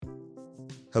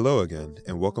Hello again,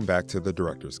 and welcome back to The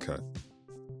Director's Cut,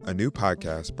 a new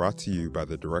podcast brought to you by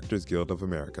the Directors Guild of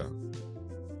America.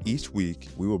 Each week,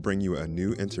 we will bring you a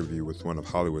new interview with one of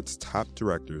Hollywood's top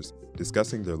directors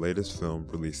discussing their latest film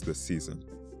released this season.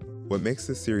 What makes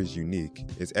this series unique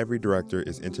is every director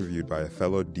is interviewed by a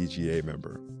fellow DGA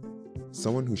member,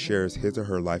 someone who shares his or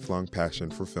her lifelong passion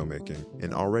for filmmaking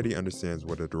and already understands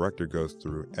what a director goes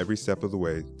through every step of the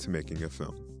way to making a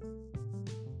film.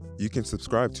 You can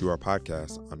subscribe to our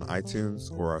podcast on iTunes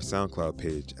or our SoundCloud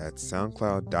page at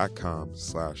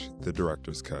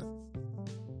soundcloud.com/thedirectorscut.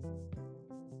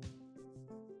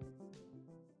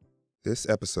 This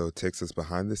episode takes us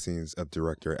behind the scenes of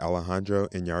director Alejandro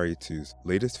Iñárritu's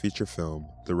latest feature film,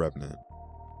 The Revenant.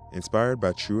 Inspired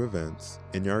by true events,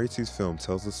 Iñárritu's film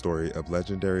tells the story of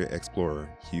legendary explorer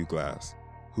Hugh Glass,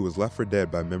 who was left for dead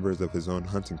by members of his own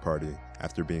hunting party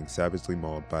after being savagely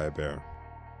mauled by a bear.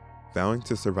 Vowing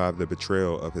to survive the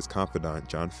betrayal of his confidant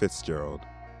John Fitzgerald,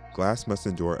 Glass must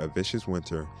endure a vicious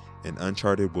winter in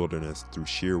uncharted wilderness through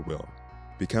sheer will,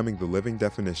 becoming the living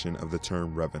definition of the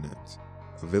term revenant,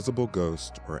 a visible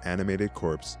ghost or animated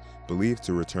corpse believed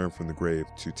to return from the grave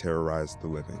to terrorize the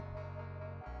living.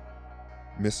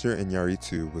 Mr.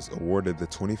 Iñárritu was awarded the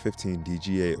 2015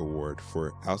 DGA Award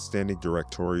for Outstanding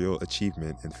Directorial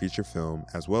Achievement in Feature Film,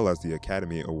 as well as the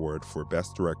Academy Award for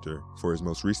Best Director for his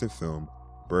most recent film,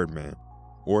 Birdman,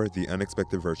 or The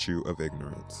Unexpected Virtue of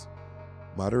Ignorance.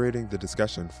 Moderating the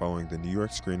discussion following the New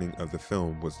York screening of the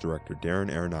film was director Darren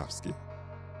Aronofsky.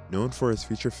 Known for his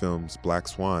feature films Black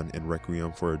Swan and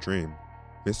Requiem for a Dream,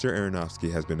 Mr. Aronofsky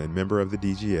has been a member of the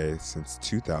DGA since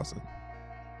 2000.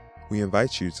 We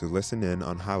invite you to listen in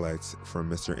on highlights from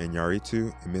Mr.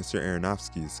 Iñárritu and Mr.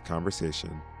 Aronofsky's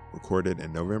conversation, recorded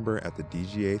in November at the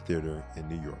DGA Theater in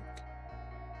New York.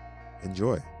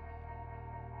 Enjoy.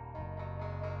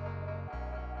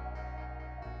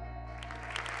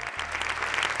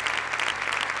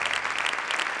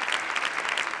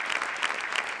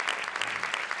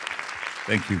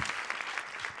 Thank you.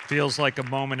 Feels like a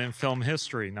moment in film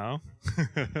history, no?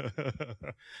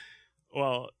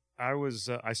 Well, I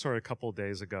saw it a couple of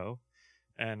days ago,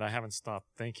 and I haven't stopped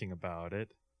thinking about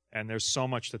it. And there's so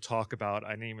much to talk about.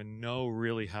 I didn't even know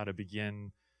really how to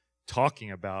begin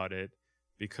talking about it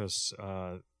because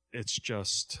it's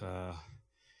just,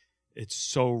 it's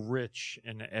so rich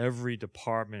in every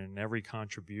department and every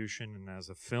contribution, and as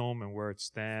a film and where it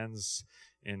stands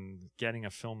in getting a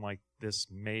film like this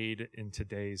made in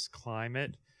today's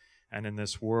climate and in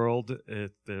this world.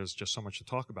 There's just so much to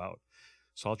talk about.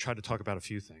 So I'll try to talk about a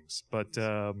few things. But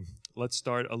let's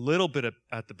start a little bit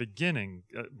at the beginning.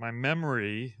 My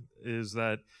memory is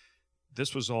that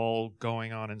this was all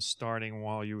going on and starting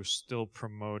while you were still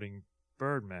promoting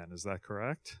Birdman. Is that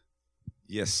correct?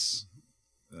 Yes.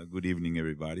 Good evening,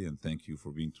 everybody, and thank you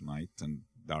for being tonight. And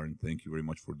Darren, thank you very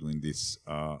much for doing this.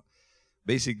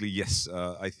 Basically, yes,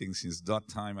 I think since that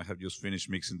time I have just finished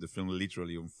mixing the film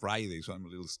literally on Friday, so I'm a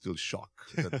little still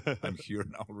shocked that I'm here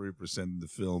now representing the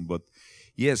film. But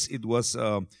yes, it was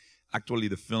actually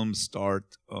the film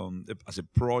start as a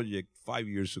project 5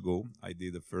 years ago. I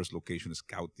did the first location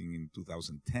scouting in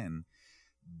 2010.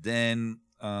 Then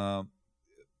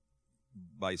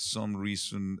by some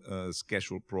reason,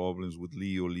 schedule problems with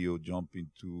Leo jumped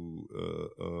into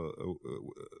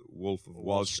Wolf of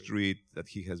Wall Street that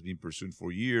he has been pursuing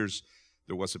for years.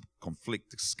 There was a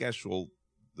conflict schedule.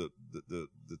 The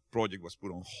project was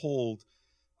put on hold.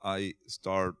 I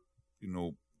start,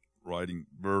 writing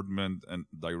Birdman and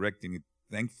directing it.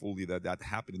 Thankfully, that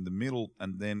happened in the middle.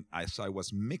 And then as I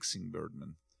was mixing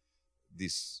Birdman,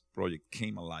 this project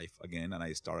came alive again, and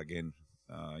I start again.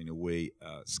 In a way,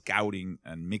 scouting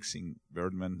and mixing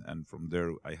Birdman, and from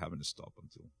there I haven't stopped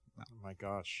until now. Oh my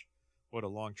gosh, what a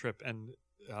long trip! And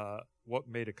what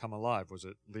made it come alive? Was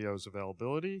it Leo's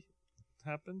availability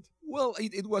happened? Well,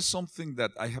 it was something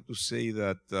that I have to say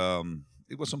that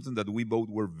it was something that we both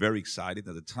were very excited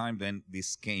at the time. Then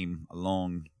this came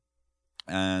along,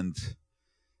 and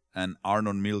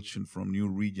Arnold Milchan from New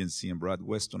Regency and Brad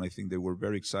Weston, I think they were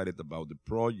very excited about the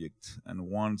project. And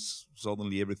once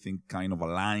suddenly everything kind of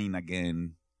aligned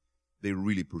again, they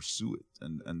really pursue it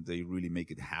and they really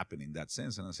make it happen in that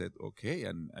sense. And I said, okay.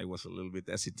 And I was a little bit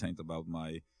hesitant about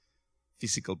my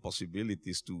physical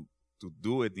possibilities to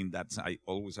do it in that. I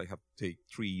have to take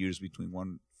 3 years between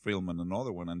one film and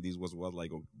another one, and this was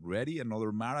ready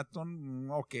another marathon.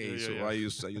 Okay, I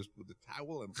just put the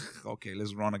towel and okay,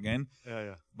 let's run again.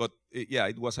 But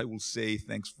it was, I will say,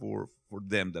 thanks for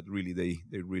them that really they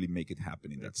really make it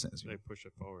happen in that sense. They push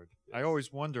it forward. I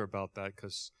always wonder about that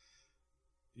because,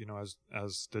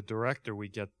 as the director, we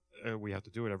get we have to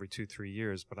do it every 2-3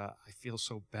 years, but I feel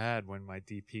so bad when my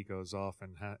DP goes off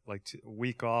and a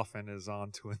week off and is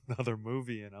on to another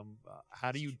movie, and I'm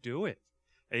how do you do it?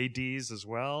 ADs as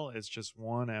well, it's just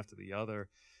one after the other.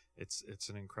 It's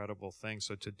an incredible thing.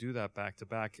 So to do that back to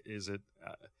back, is it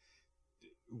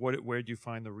where do you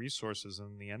find the resources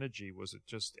and the energy? Was it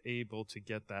just able to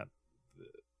get that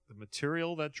the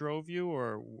material that drove you,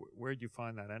 or where do you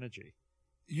find that energy?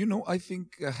 I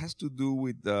think it has to do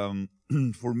with,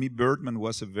 for me, Birdman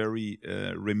was a very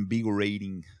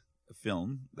reinvigorating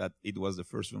film. That it was the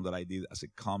first film that I did as a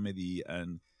comedy,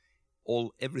 and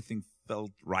everything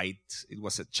felt right. It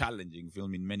was a challenging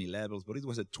film in many levels, but it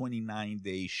was a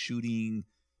 29-day shooting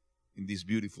in this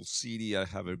beautiful city. I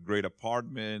have a great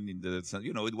apartment.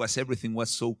 Everything was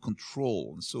so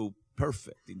controlled and so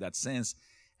perfect in that sense.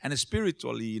 And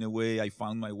spiritually, in a way, I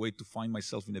found my way to find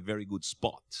myself in a very good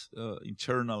spot.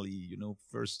 Internally,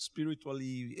 first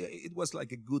spiritually, it was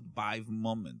like a good vibe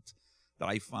moment that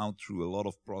I found through a lot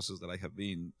of process that I have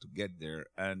been to get there.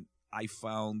 And I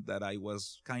found that I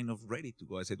was kind of ready to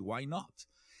go. I said, why not?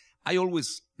 I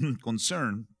always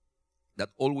concerned that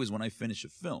always when I finish a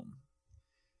film,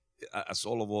 as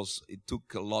all of us, it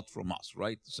took a lot from us,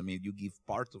 right? So, you give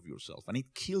part of yourself, and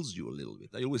it kills you a little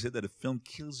bit. I always say that a film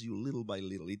kills you little by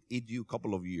little. It eats you a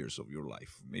couple of years of your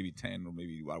life, maybe 10 or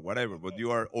maybe whatever, but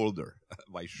you are older,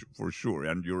 for sure,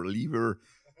 and your liver,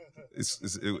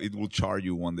 it will charge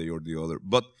you one day or the other.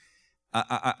 But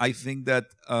I think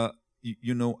that,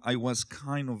 I was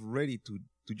kind of ready to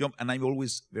jump, and I'm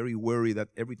always very worried that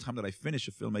every time that I finish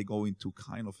a film, I go into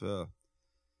kind of a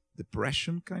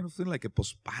depression kind of thing, like a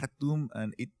postpartum,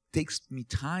 and it takes me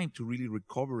time to really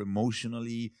recover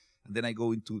emotionally, and then I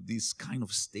go into this kind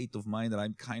of state of mind that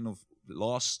I'm kind of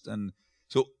lost. And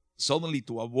so suddenly,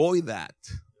 to avoid that,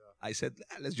 I said,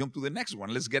 let's jump to the next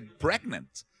one. Let's get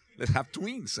pregnant. Let's have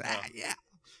twins. Yeah.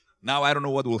 Now I don't know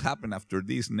what will happen after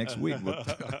this next week,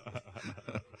 but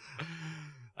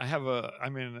I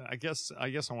guess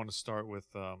I want to start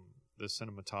with the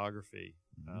cinematography.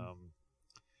 Mm-hmm.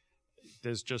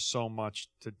 There's just so much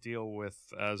to deal with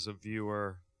as a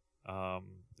viewer,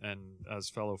 and as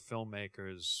fellow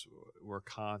filmmakers, we're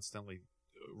constantly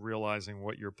realizing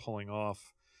what you're pulling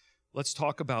off. Let's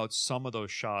talk about some of those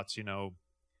shots.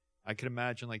 I can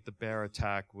imagine like the bear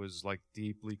attack was like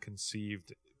deeply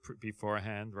conceived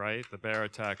beforehand, right? The bear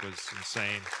attack was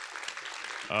insane.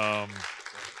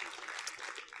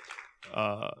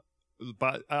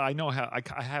 But I know how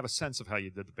I have a sense of how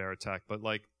you did the bear attack, but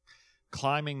like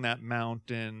climbing that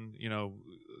mountain,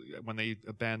 when they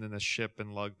abandon the ship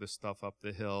and lug the stuff up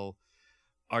the hill,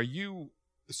 are you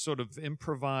sort of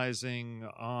improvising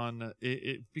on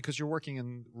it because you're working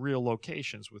in real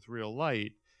locations with real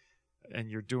light and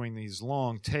you're doing these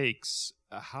long takes?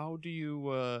 How do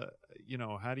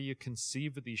you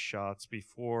conceive of these shots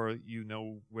before you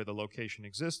know where the location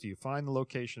exists? Do you find the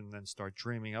location and then start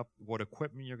dreaming up what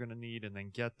equipment you're going to need and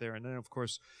then get there? And then, of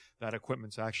course, that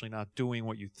equipment's actually not doing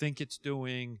what you think it's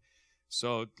doing.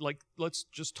 So, let's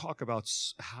just talk about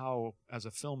how, as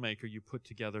a filmmaker, you put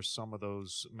together some of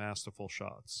those masterful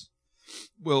shots.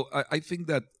 Well, I think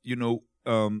that,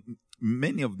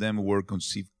 many of them were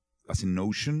conceived as a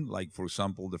notion. Like, for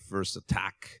example, the first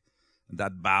attack,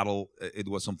 that battle, it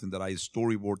was something that I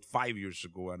storyboarded 5 years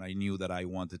ago, and I knew that I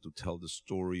wanted to tell the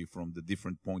story from the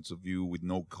different points of view with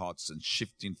no cuts and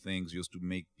shifting things just to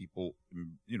make people,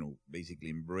 basically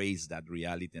embrace that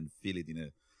reality and feel it in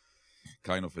a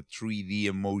kind of a 3D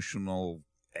emotional,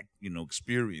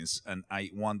 experience. And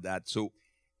I want that. So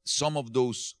some of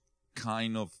those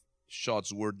kind of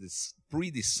shots were this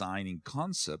pre-designing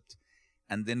concept,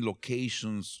 and then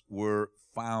locations were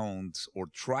found or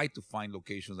tried to find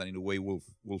locations that in a way will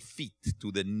fit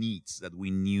to the needs that we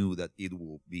knew that it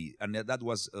will be. And that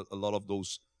was a lot of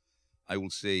those, I will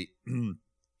say,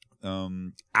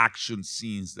 action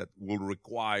scenes that will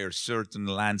require certain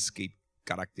landscape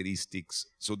characteristics.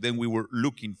 So then we were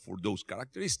looking for those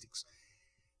characteristics.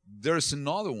 There's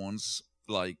another ones,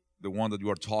 like the one that you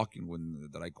are talking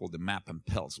that I call the map and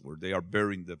pelts, where they are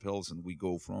burying the pelts and we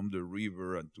go from the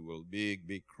river and to a big,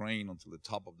 big crane onto the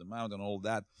top of the mountain, all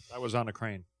that. That was on a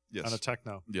crane. Yes. On a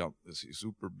Techno. Yeah, it's a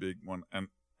super big one.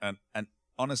 And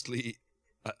honestly,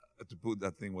 to put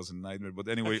that thing was a nightmare. But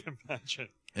anyway, I can imagine.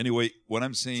 Anyway, what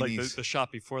I'm saying it's like is... the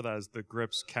shot before that is the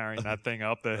grips carrying that thing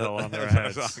up the hill on their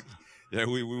heads. Yeah,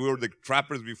 we were the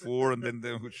trappers before, and then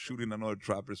they were shooting another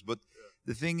trappers. But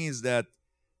the thing is that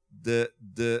the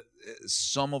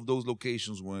some of those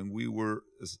locations, when we were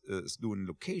doing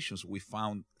locations, we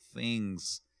found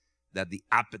things that the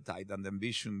appetite and the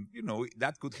ambition,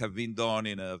 that could have been done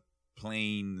in a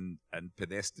plane and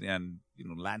pedestrian,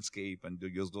 landscape, and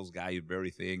just those guys,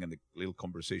 everything, and the little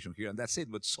conversation here, and that's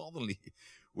it. But suddenly,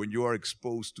 when you are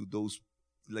exposed to those,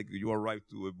 like you arrive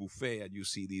to a buffet and you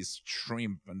see this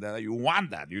shrimp, and you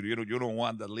want that. You don't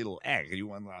want that little egg. You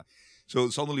want that. So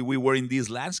suddenly we were in these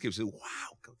landscapes.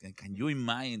 Wow, can you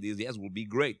imagine this? Yes, it will be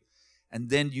great. And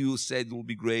then you said it will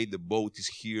be great. The boat is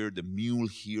here, the mule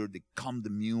here. They come the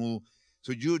mule.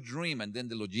 So you dream, and then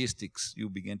the logistics, you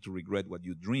begin to regret what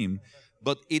you dream.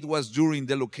 But it was during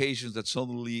the locations that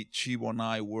suddenly Chivo and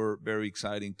I were very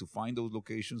exciting to find those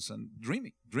locations and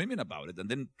dreaming about it, and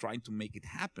then trying to make it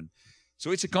happen.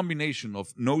 So it's a combination of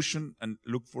notion and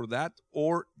look for that,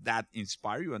 or that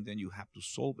inspire you, and then you have to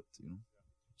solve it.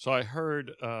 So I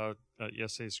heard at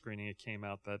yesterday's screening, it came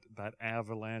out that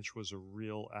avalanche was a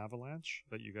real avalanche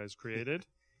that you guys created.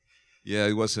 Yeah,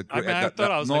 it was a great.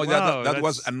 That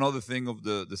was another thing of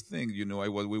the thing.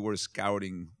 We were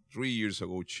scouting 3 years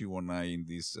ago, Chivo and I, in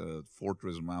this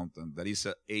Fortress Mountain that is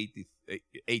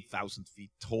 8,000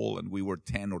 feet tall, and we were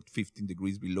 10 or 15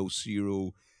 degrees below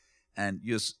zero. And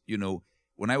just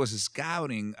when I was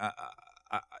scouting,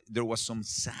 there was some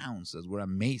sounds that were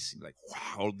amazing, like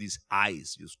wow, all these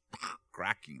eyes just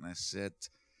cracking. And I said,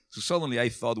 so suddenly I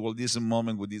thought, well, this is a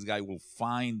moment where this guy will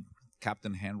find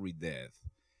Captain Henry dead.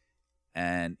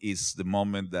 And it's the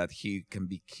moment that he can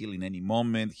be killed in any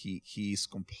moment. He is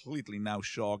completely now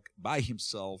shocked by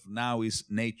himself. Now is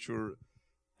nature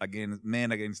against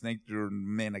nature,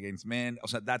 man against man.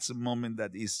 So that's a moment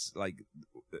that is like,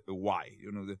 why?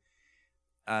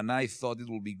 And I thought it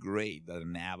would be great that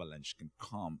an avalanche can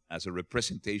come as a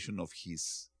representation of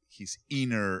his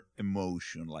inner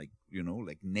emotion, like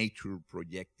nature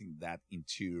projecting that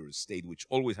interior state, which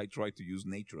always I try to use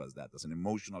nature as that, as an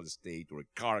emotional state or a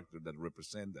character that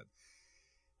represent that.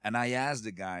 And I asked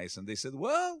the guys, and they said,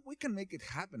 well, we can make it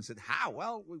happen. I said, how?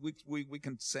 Well, we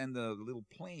can send a little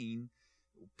plane,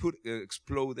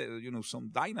 explode some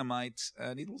dynamite,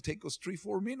 and it will take us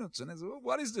 3-4 minutes. And I said, well,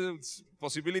 what is the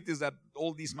possibilities that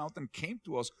all these mountains came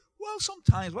to us? Well,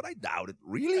 sometimes, but I doubt it.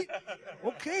 Really?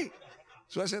 Okay.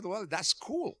 So I said, well, that's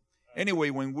cool.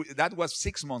 Anyway, that was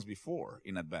 6 months before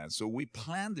in advance. So we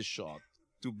planned the shot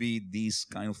to be this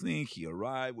kind of thing. He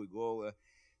arrived, we go.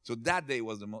 So that day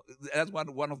was that's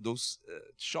one of those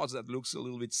shots that looks a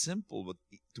little bit simple, but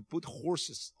to put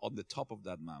horses on the top of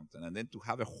that mountain, and then to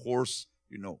have a horse,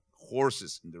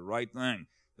 horses in the right thing,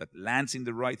 that lands in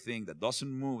the right thing, that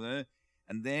doesn't move.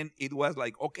 And then it was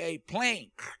like, okay,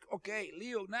 plane. Okay,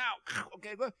 Leo, now.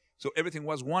 Okay, go. So everything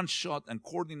was one shot, and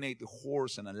coordinate the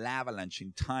horse and an avalanche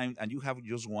in time, and you have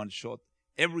just one shot.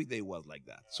 Every day was like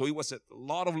that. So it was a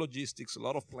lot of logistics, a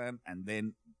lot of plan, and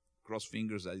then cross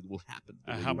fingers that it will happen.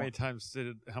 How many times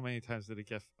did it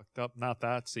get fucked up? Not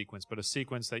that sequence, but a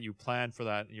sequence that you planned for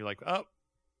that, and you're like, oh,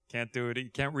 can't do it. You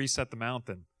can't reset the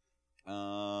mountain.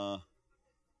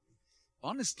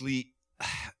 Honestly,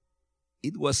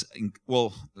 it was,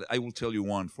 I will tell you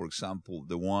one, for example,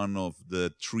 the one of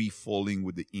the tree falling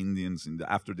with the Indians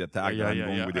after the attack,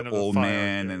 with the old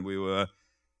man, and we were,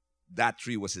 that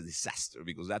tree was a disaster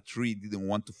because that tree didn't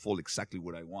want to fall exactly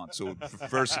where I want. So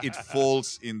first it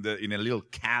falls in a little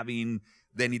cabin,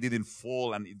 then it didn't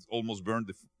fall and it almost burned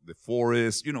the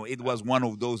forest. It was one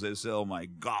of those that said, oh my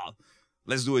God,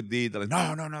 let's do it. Like,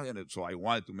 no. So I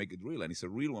wanted to make it real, and it's a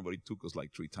real one, but it took us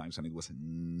like 3 times, and it was a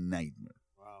nightmare.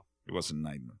 Wow. It was a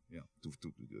nightmare. Yeah,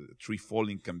 tree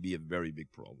falling can be a very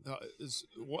big problem.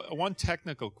 One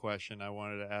technical question I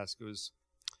wanted to ask was,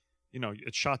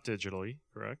 it's shot digitally,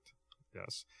 correct?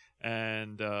 Yes.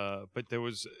 And but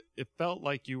it felt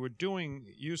like you were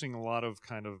using a lot of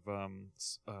kind of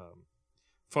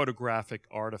photographic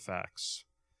artifacts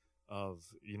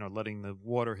of letting the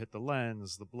water hit the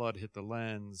lens, the blood hit the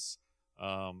lens,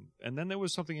 and then there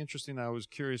was something interesting that I was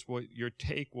curious what your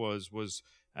take was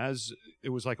as it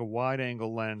was like a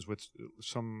wide-angle lens with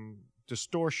some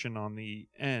distortion on the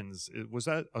ends. Was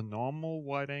that a normal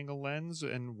wide-angle lens,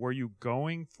 and were you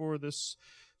going for this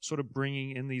sort of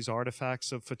bringing in these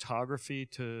artifacts of photography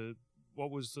to what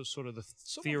was the sort of the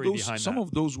theory behind that? Some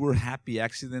of those were happy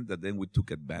accident that then we took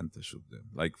advantage of them.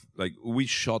 Like we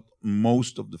shot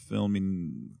most of the film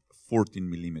in 14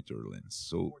 millimeter lens,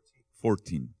 so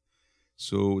 14.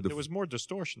 So there was more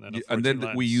distortion than a 14 and then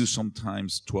lens. We use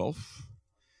sometimes 12,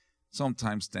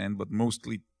 sometimes 10, but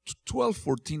mostly 12,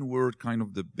 14 were kind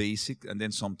of the basic, and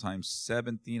then sometimes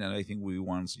 17, and I think we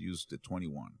once used the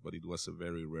 21, but it was a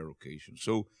very rare occasion.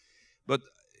 So, but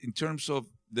in terms of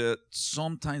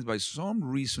sometimes by some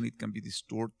reason it can be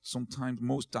distorted, sometimes,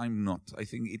 most time not. I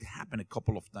think it happened a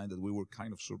couple of times that we were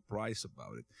kind of surprised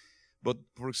about it. But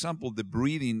for example, the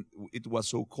breathing, it was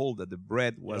so cold that the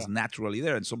breath was naturally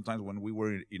there. And sometimes when we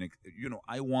were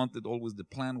I wanted always, the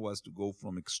plan was to go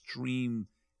from extreme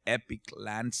epic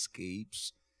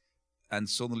landscapes and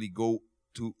suddenly go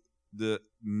to the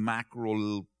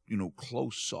macro,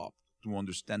 close up, to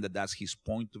understand that that's his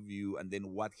point of view, and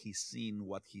then what he's seeing,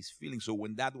 what he's feeling. So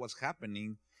when that was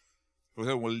happening, for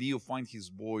example, when Leo find his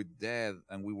boy dead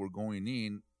and we were going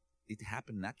in, it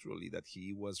happened naturally that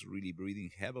he was really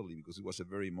breathing heavily because it was a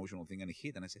very emotional thing, and it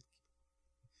hit. And I said,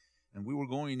 and we were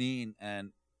going in,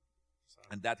 and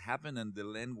that happened, and the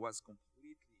lens was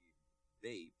completely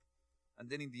vape. And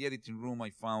then in the editing room, I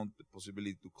found the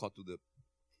possibility to cut to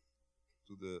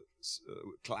the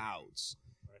clouds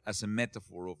as a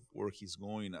metaphor of where he's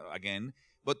going again.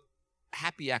 But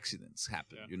happy accidents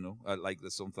happen, like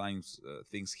sometimes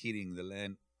things hitting the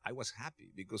land. I was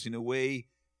happy because in a way,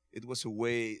 it was a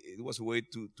way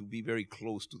to be very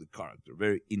close to the character,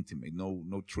 very intimate,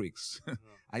 no tricks.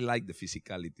 I like the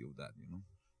physicality of that,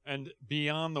 And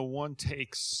beyond the one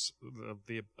takes of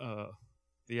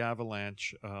the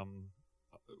Avalanche,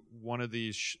 one of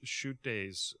these shoot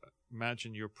days,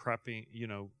 imagine you're prepping, you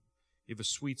have a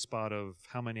sweet spot of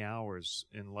how many hours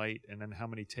in light, and then how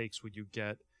many takes would you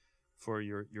get for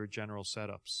your general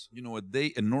setups?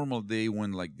 A normal day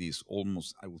went like this,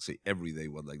 almost, I would say every day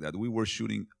was like that. We were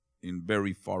shooting in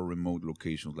very far remote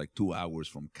locations, like 2 hours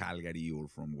from Calgary or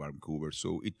from Vancouver.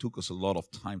 So it took us a lot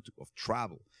of time of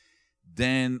travel.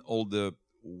 Then all the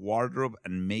wardrobe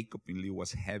and makeup in Leo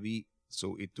was heavy,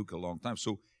 so it took a long time.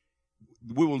 So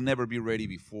we will never be ready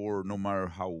before, no matter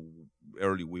how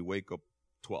early we wake up,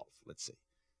 12, let's say.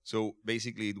 So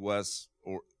basically it was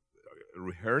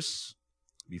rehearse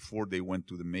before they went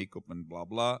to the makeup and blah,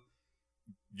 blah,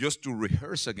 just to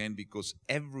rehearse again, because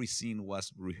every scene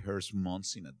was rehearsed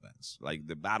months in advance. Like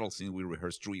the battle scene, we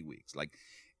rehearsed 3 weeks. Like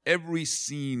every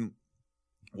scene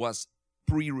was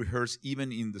pre-rehearsed,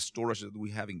 even in the storage that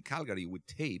we have in Calgary with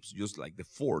tapes, just like the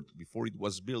fort. Before it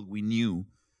was built, we knew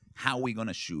how we're going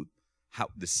to shoot, how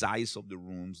the size of the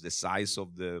rooms, the size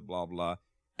of the blah, blah.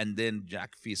 And then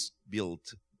Jack Fisk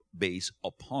built based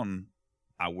upon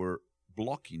our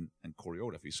blocking and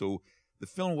choreography. So the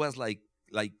film was like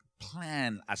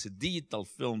planned as a digital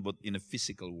film, but in a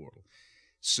physical world.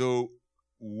 So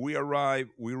we arrive,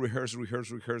 we rehearse,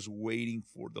 waiting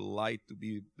for the light to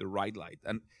be the right light.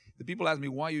 And the people ask me,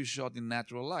 why you shot in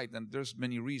natural light? And there's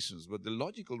many reasons, but the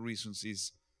logical reasons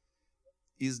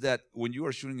is that when you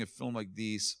are shooting a film like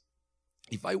this,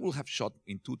 if I will have shot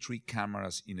in 2-3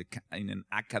 cameras in an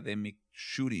academic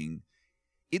shooting,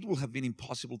 it would have been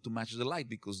impossible to match the light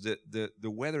because the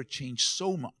weather changed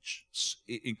so much.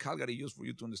 In Calgary, just for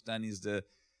you to understand, is the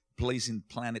place in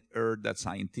planet Earth that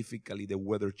scientifically the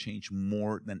weather changed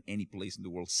more than any place in the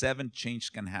world. 7 changes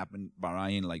can happen,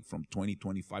 varying like from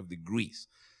 20-25 degrees.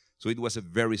 So it was a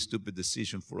very stupid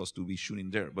decision for us to be shooting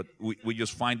there. But we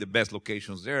just find the best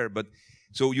locations there. But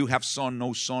so you have sun,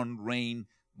 no sun, rain,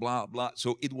 blah, blah.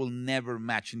 So it will never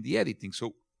match in the editing.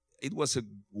 So it was a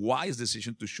wise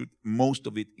decision to shoot most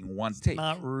of it in one take.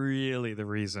 Not really the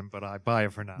reason, but I buy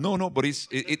it for now. No, but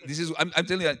I'm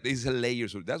telling you, it's a layer.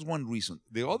 So that's one reason.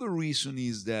 The other reason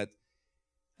is that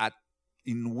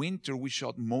in winter, we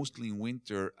shot mostly in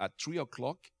winter. At 3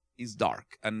 o'clock, it's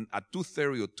dark. And at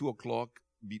 2:30 or 2 o'clock,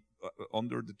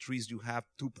 under the trees, you have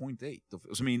 2.8.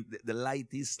 I mean, the light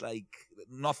is like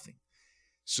nothing.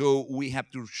 So we have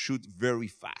to shoot very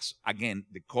fast. Again,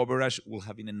 the coverage will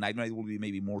have in a night. It will be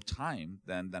maybe more time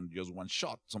than just one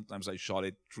shot. Sometimes I shot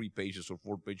it 3 pages or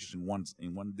 4 pages in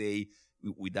one day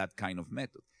with that kind of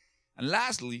method. And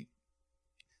lastly,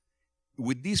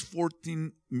 with these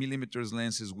 14 millimeters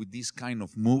lenses, with these kind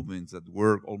of movements that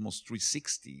were almost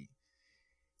 360,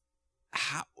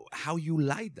 how you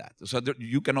light that? So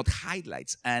you cannot hide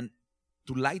lights. And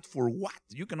to light for what?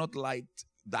 You cannot light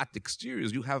that exterior.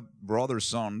 You have brother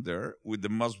son there with the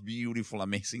most beautiful,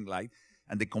 amazing light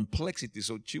and the complexity.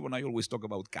 So Chivo and I always talk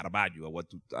about Caravaggio.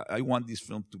 I want this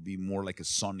film to be more like a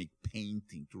sonic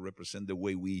painting to represent the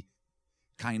way we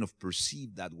kind of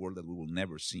perceive that world that we will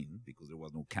never see because there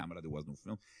was no camera, there was no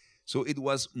film. So it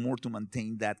was more to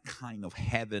maintain that kind of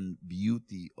heaven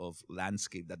beauty of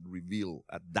landscape that reveal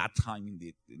at that time in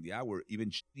the hour, even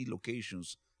shitty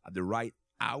locations at the right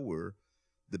hour.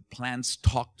 The plants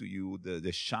talk to you,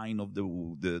 the shine of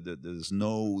the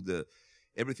snow,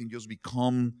 everything just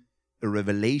become a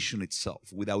revelation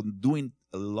itself. Without doing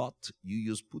a lot, you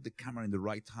just put the camera in the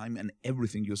right time and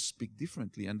everything just speak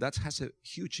differently. And that has a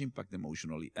huge impact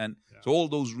emotionally. And so all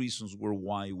those reasons were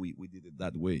why we did it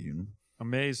that way,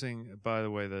 Amazing, by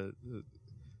the way,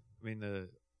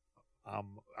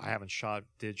 I haven't shot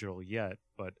digital yet,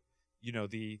 but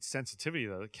the sensitivity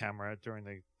of the camera during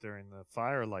the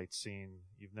firelight scene.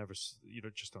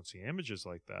 Just don't see images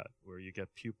like that where you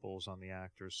get pupils on the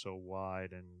actors so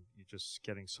wide and you're just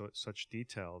getting such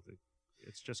detail.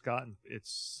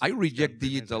 I reject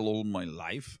digital all my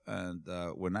life, and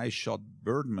when I shot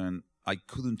Birdman, I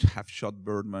couldn't have shot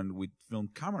Birdman with film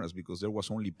cameras because there was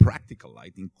only practical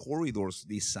light in corridors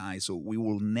this size. So we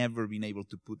will never been able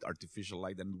to put artificial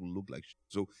light and it will look like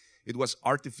so. It was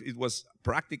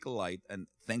practical light, and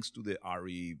thanks to the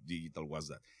RE digital was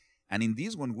that. And in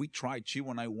this one, we tried. Chivo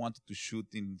and I wanted to shoot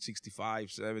in 65,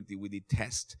 70. We did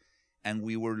test, and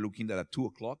we were looking at 2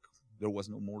 o'clock. There was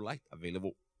no more light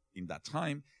available in that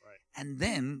time. Right. And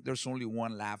then there's only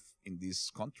one lab in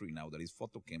this country now that is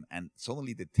photochem. And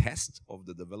suddenly the test of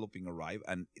the developing arrived,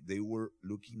 and they were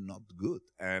looking not good.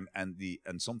 And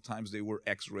sometimes they were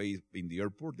X-ray in the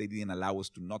airport. They didn't allow us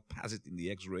to not pass it in the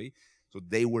X-ray. So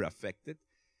they were affected.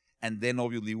 And then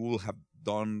obviously we will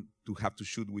have to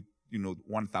shoot with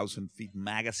 1,000 feet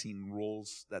magazine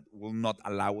rolls that will not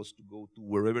allow us to go to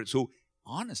wherever. So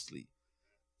honestly,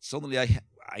 suddenly I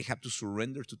have to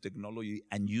surrender to technology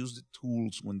and use the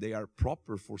tools when they are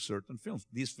proper for certain films.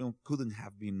 This film couldn't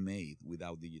have been made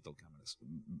without digital cameras.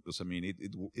 Because,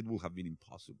 it will have been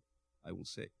impossible, I will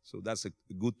say. So that's a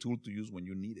good tool to use when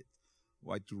you need it.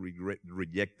 Why to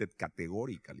reject it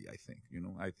categorically, I think.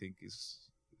 I think is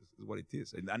what it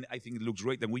is. And I think it looks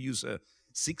great. And we use a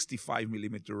 65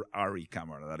 millimeter RE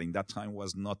camera that in that time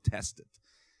was not tested.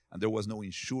 And there was no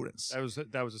insurance.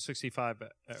 That was a 65.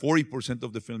 40%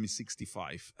 of the film is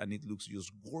 65, and it looks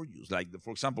just gorgeous. Like, for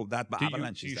example, that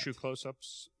avalanche. Do you shoot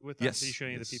close-ups with that? Yes. Do you show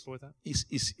any of the people with that?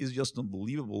 It's just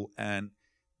unbelievable. And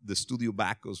the studio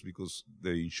backed us because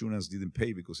the insurance didn't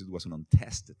pay because it was an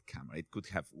untested camera. It could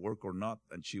have worked or not,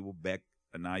 and she will beg,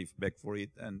 and I begged for it,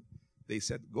 and they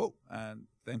said go. And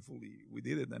thankfully, we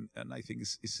did it, and I think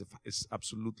it's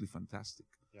absolutely fantastic.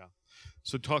 Yeah.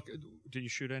 So did you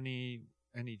shoot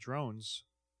any drones,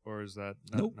 or is that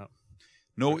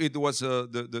No, it was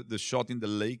the shot in the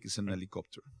lake is an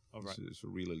helicopter. Oh, right. It's a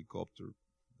real helicopter.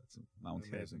 That's a Mount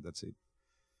Heaven. That's it.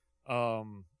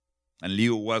 And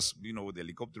Leo was, the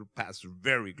helicopter passed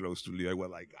very close to Leo. I was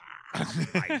like, oh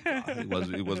my God.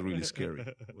 It was really scary.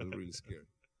 It was really scary.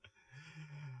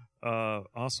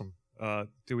 Awesome.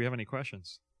 Do we have any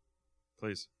questions?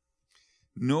 Please.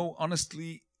 No,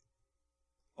 honestly,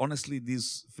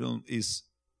 this film is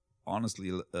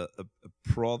honestly a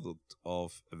product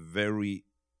of a very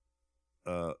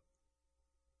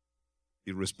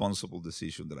irresponsible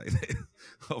decision that I did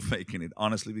of making it.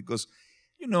 Honestly, because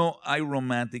I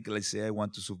romantically say I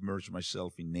want to submerge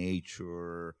myself in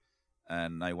nature,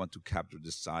 and I want to capture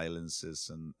the silences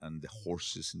and the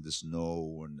horses in the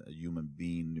snow and a human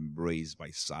being embraced by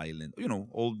silence.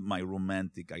 All my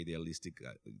romantic, idealistic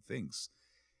things.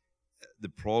 The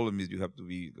problem is you have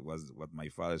to was what my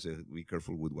father said, be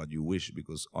careful with what you wish,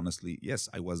 because honestly, yes,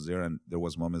 I was there, and there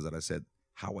was moments that I said,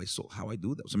 how I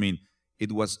do that.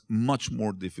 It was much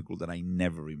more difficult than I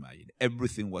never imagined.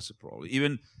 Everything was a problem.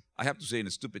 Even, I have to say, in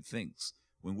the stupid things,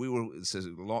 when we were,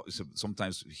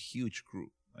 sometimes a huge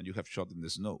crew, and you have shot in the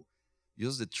snow,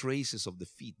 just the traces of the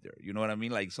feet there. You know what I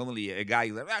mean? Like suddenly a guy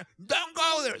is like, don't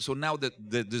go there. So now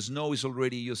the snow is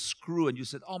already just screw, and you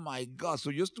said, oh my God.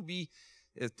 So just to be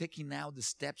taking out the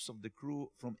steps of the crew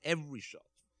from every shot,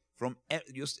 from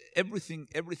just everything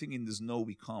in the snow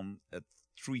become a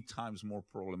 3 times more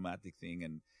problematic thing.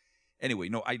 And anyway,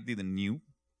 no, I didn't knew.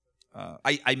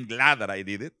 I'm glad that I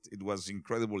did it. It was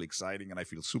incredibly exciting, and I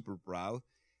feel super proud.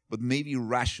 But maybe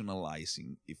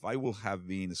rationalizing, if I will have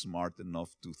been smart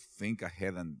enough to think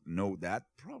ahead and know that,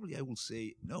 probably I will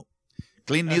say no.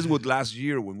 Clint Eastwood last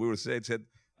year, when we were said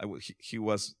I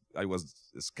was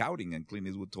scouting, and Clint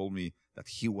Eastwood told me that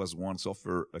he was once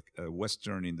offered a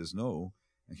Western in the snow,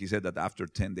 and he said that after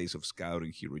 10 days of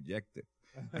scouting, he rejected.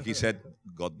 And he said,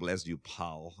 God bless you,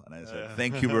 pal. And I said,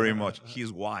 thank you very much.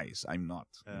 He's wise. I'm not.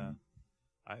 Yeah.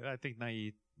 I think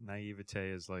naivete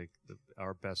is like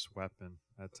our best weapon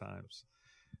at times.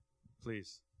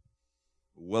 Please.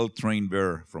 Well-trained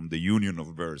bear from the Union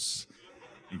of Bears.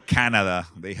 In Canada,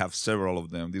 they have several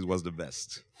of them. This was the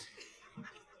best.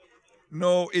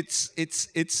 No, it's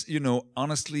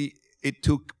honestly, it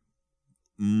took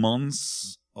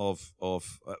months of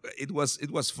it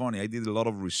was funny. I did a lot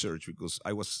of research because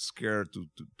I was scared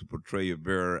to portray a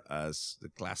bear as the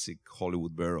classic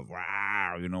Hollywood bear of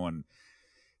wow,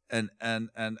 and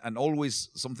always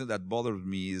something that bothers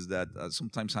me is that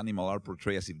sometimes animals are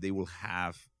portrayed as if they will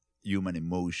have human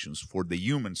emotions for the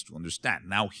humans to understand.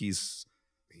 Now he's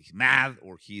mad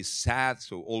or he's sad,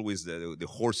 so always the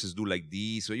horses do like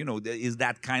this. So there is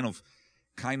that kind of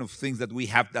kind of things that we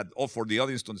have that, or for the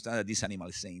audience to understand that this animal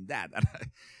is saying that.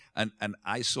 And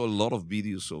I saw a lot of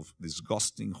videos of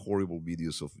disgusting, horrible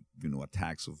videos of,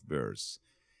 attacks of birds.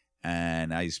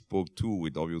 And I spoke too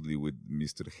obviously with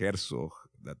Mr. Herzog,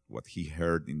 that what he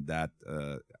heard in that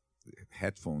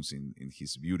headphones in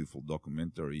his beautiful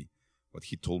documentary, what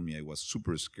he told me, I was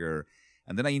super scared.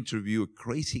 And then I interviewed a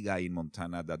crazy guy in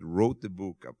Montana that wrote the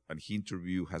book, and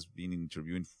has been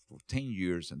interviewing for 10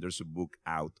 years, and there's a book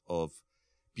out of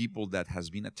people that has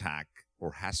been attacked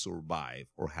or has survived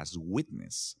or has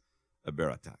witnessed a bear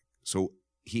attack. So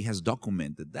he has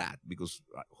documented that because,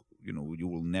 you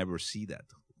will never see that,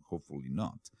 hopefully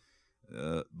not.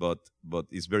 But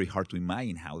it's very hard to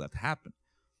imagine how that happened.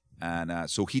 And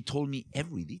so he told me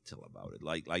every detail about it,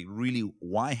 like really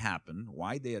why happened,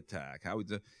 why they attack, how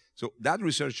it. So that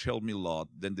research helped me a lot.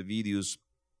 Then the videos,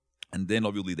 and then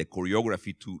obviously the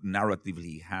choreography to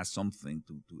narratively has something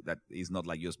to that is not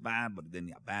like just bad, but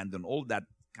then abandon all that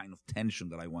kind of tension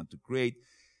that I want to create.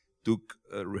 Took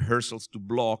rehearsals to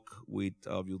block with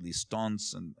obviously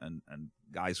stunts and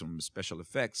guys from special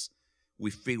effects. We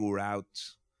figure out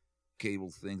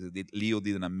cable things. Leo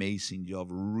did an amazing job,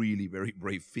 really very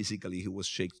brave physically. He was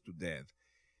shaken to death.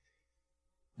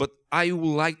 But I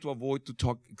would like to avoid to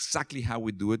talk exactly how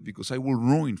we do it because I will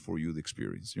ruin for you the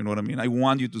experience. You know what I mean? I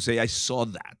want you to say, I saw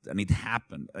that and it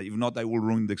happened. If not, I will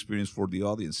ruin the experience for the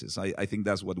audiences. I think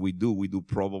that's what we do. We do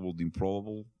probable the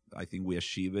improbable. I think we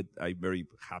achieve it. I'm very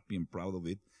happy and proud of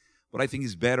it. But I think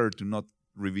it's better to not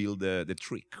reveal the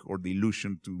trick or the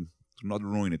illusion to not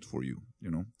ruin it for you,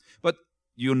 But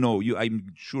I'm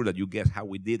sure that you get how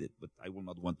we did it, but I will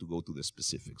not want to go to the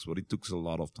specifics. But it took a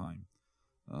lot of time.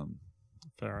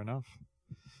 Fair enough.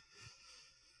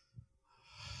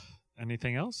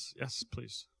 Anything else? Yes,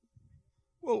 please.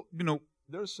 Well,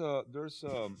 there's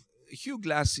Hugh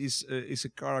Glass is a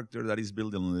character that is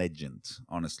built on legend.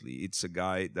 Honestly, it's a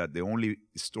guy that the only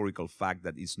historical fact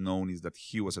that is known is that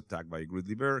he was attacked by a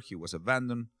grizzly bear. He was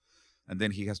abandoned. And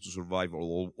then he has to survive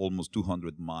almost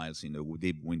 200 miles in a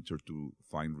deep winter to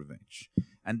find revenge.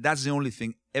 And that's the only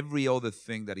thing. Every other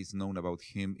thing that is known about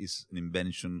him is an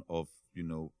invention of,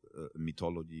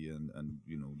 mythology and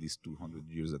these 200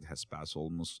 years that has passed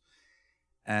almost.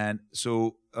 And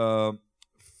so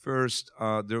first,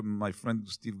 my friend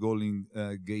Steve Golding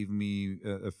gave me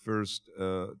a first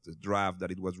draft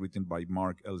that it was written by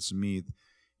Mark L. Smith,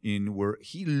 in where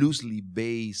he loosely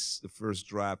based the first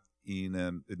draft in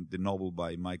the novel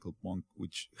by Michael Punk,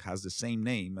 which has the same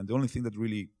name, and the only thing that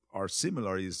really are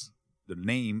similar is the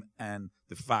name and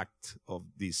the fact of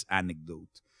this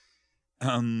anecdote.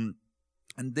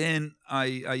 And then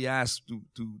I asked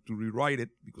to rewrite it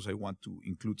because I want to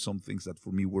include some things that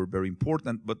for me were very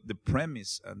important, but the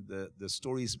premise and the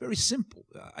story is very simple.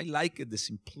 I like it, the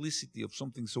simplicity of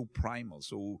something so primal,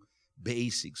 so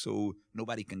basic, so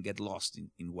nobody can get lost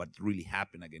in what really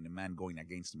happened. Again, a man going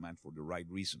against a man for the right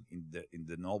reason in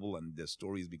the novel and the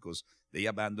story is because they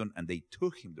abandoned and they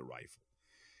took him the rifle.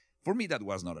 For me, that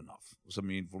was not enough. So,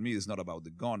 for me, it's not about the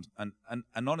gun. And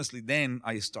honestly, then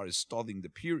I started studying the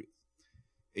period,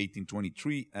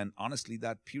 1823, and honestly,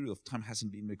 that period of time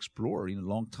hasn't been explored in a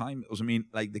long time.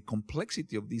 The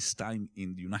complexity of this time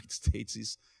in the United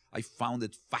States I found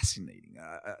it fascinating.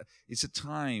 It's a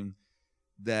time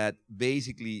that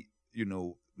basically,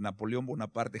 Napoleon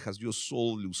Bonaparte has just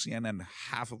sold Louisiana and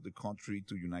half of the country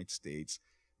to the United States.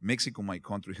 Mexico, my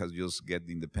country, has just get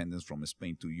the independence from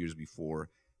Spain 2 years before,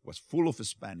 was full of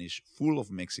Spanish, full of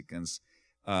Mexicans,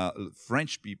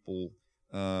 French people,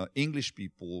 English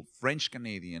people, French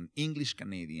Canadian, English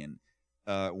Canadian,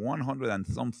 100 and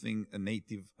something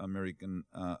Native American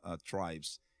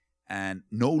tribes, and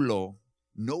no law.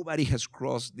 Nobody has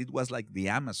crossed. It was like the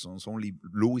Amazons. Only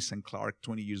Lewis and Clark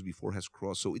 20 years before has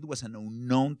crossed. So it was an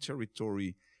unknown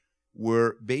territory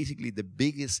where basically the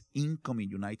biggest income in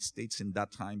the United States in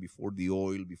that time, before the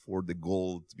oil, before the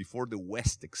gold, before the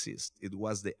West existed, it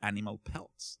was the animal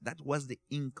pelts. That was the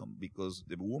income, because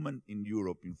the women in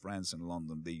Europe, in France and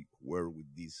London, they were with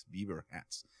these beaver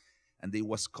hats, and they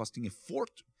was costing a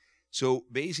fortune. So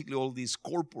basically all these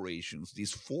corporations,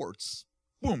 these forts,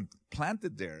 boom,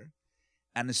 planted there,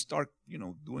 and start,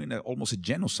 doing almost a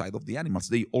genocide of the animals.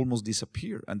 They almost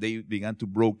disappear, and they began to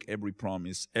break every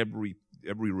promise, every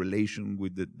relation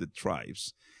with the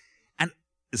tribes, and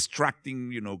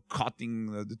extracting,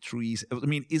 cutting the trees.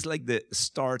 It's like the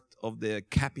start of the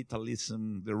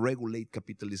capitalism, the regulate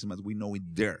capitalism as we know it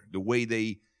there. The way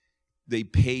they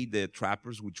pay the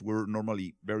trappers, which were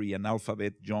normally very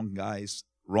analphabet, young guys,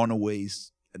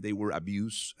 runaways, and they were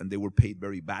abused, and they were paid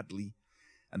very badly.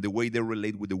 and the way they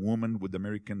relate with the woman, with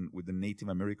the Native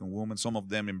American woman. Some of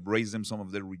them embrace them, some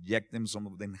of them reject them, some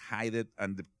of them hide it,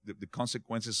 and the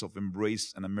consequences of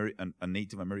embrace a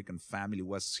Native American family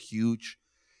was huge.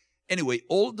 Anyway,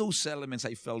 all those elements,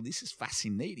 I felt this is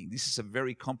fascinating. This is a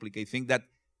very complicated thing that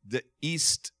the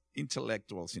East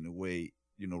intellectuals, in a way,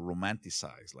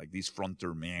 romanticize, like these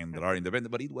frontier men that are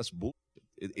independent, but it was bullshit.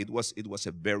 It was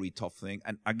a very tough thing,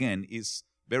 and again, is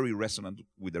very resonant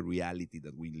with the reality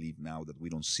that we live now, that we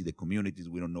don't see the communities,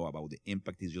 we don't know about the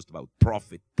impact. It's just about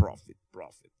profit.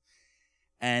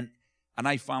 And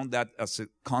I found that as a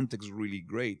context really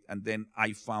great. And then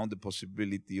I found the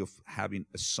possibility of having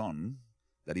a son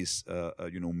that is,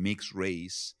 mixed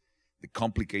race, the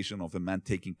complication of a man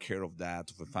taking care of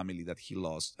that, of a family that he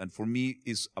lost. And for me,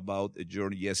 it's about a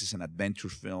journey. Yes, it's an adventure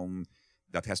film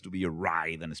that has to be a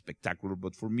ride and a spectacular,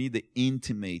 but for me, the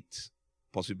intimate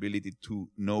possibility to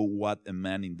know what a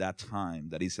man in that time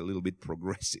that is a little bit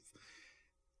progressive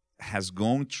has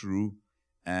gone through,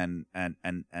 and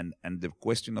the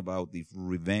question about if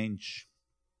revenge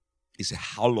is a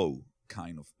hollow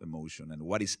kind of emotion, and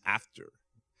what is after,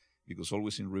 because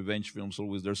always in revenge films,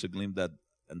 always there's a glimpse that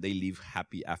and they live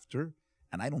happy after,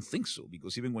 and I don't think so,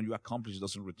 because even when you accomplish, it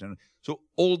doesn't return. So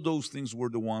all those things were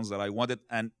the ones that I wanted,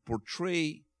 and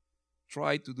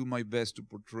try to do my best to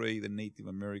portray the Native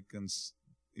Americans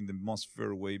in the most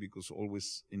fair way, because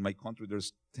always in my country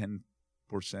there's 10%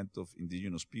 of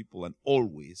indigenous people, and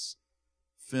always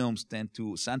films tend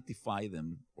to sanctify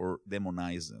them or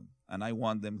demonize them. And I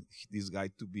want this guy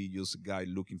to be just a guy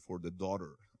looking for the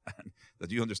daughter, and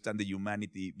that you understand the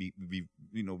humanity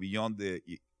beyond the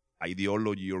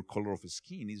ideology or color of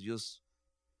skin. It's just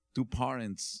two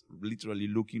parents literally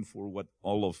looking for what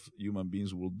all of human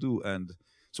beings will do. And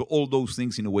so all those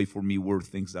things, in a way, for me, were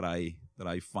things that I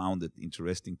found it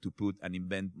interesting to put and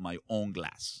invent my own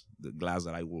glass, the glass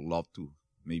that I would love to.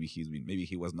 Maybe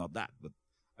he was not that, but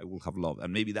I would have loved,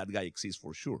 and maybe that guy exists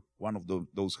for sure. One of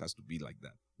those has to be like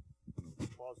that.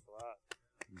 Applause for that.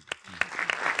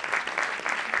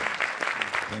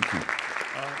 Thank you.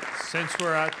 Since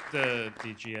we're at the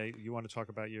DGA, you want to talk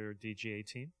about your DGA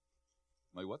team?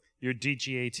 My what? Your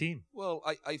DGA team. Well,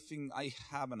 I think I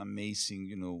have an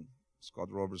amazing, Scott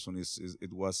Robertson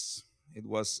it was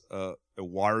a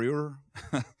warrior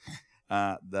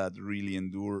that really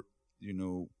endured,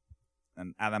 and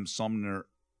Adam Sumner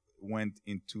went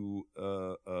into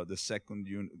the second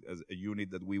unit, as a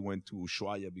unit that we went to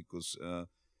Ushuaia, because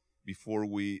before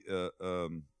we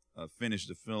finished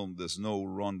the film, the snow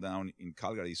run down in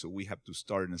Calgary, so we had to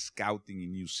start scouting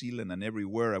in New Zealand and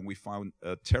everywhere, and we found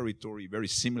a territory very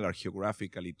similar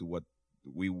geographically to what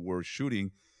we were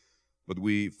shooting, but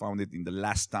we found it in the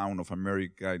last town of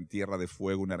America, in Tierra de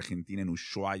Fuego, in Argentina, in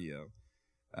Ushuaia.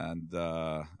 And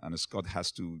Scott has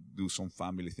to do some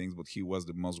family things, but he was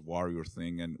the most warrior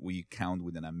thing, and we count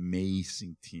with an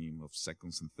amazing team of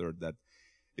seconds and third that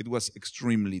it was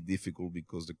extremely difficult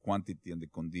because the quantity and the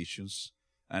conditions,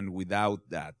 and without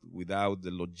the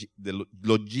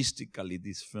logistically,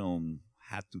 this film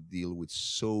had to deal with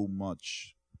so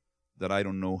much that I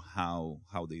don't know how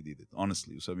they did it,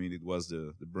 honestly. So I mean, it was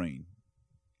the brain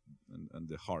and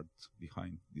the heart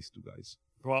behind these two guys.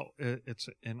 Well, it's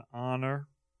an honor.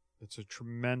 It's a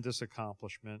tremendous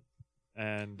accomplishment,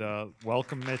 and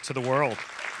welcome it to the world.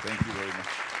 Thank you very much.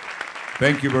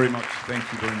 Thank you very much. Thank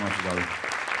you very much, Darren.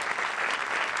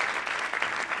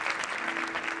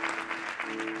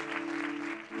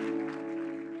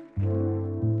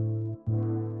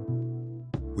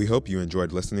 We hope you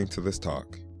enjoyed listening to this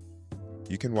talk.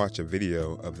 You can watch a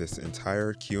video of this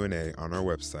entire Q&A on our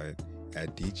website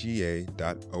at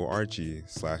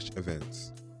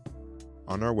dga.org/events.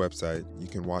 On our website, you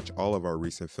can watch all of our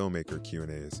recent filmmaker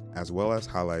Q&As, as well as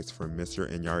highlights from Mr.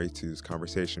 Iñárritu's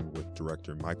conversation with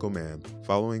director Michael Mann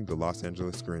following the Los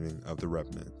Angeles screening of The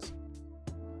Revenant.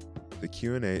 The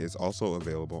Q&A is also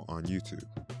available on YouTube.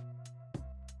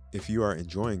 If you are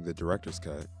enjoying the director's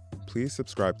cut, please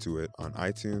subscribe to it on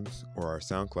iTunes or our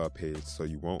SoundCloud page so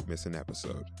you won't miss an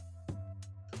episode.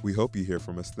 We hope you hear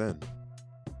from us then.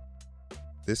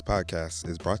 This podcast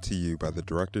is brought to you by the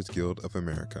Directors Guild of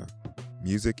America.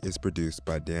 Music is produced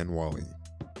by Dan Wally.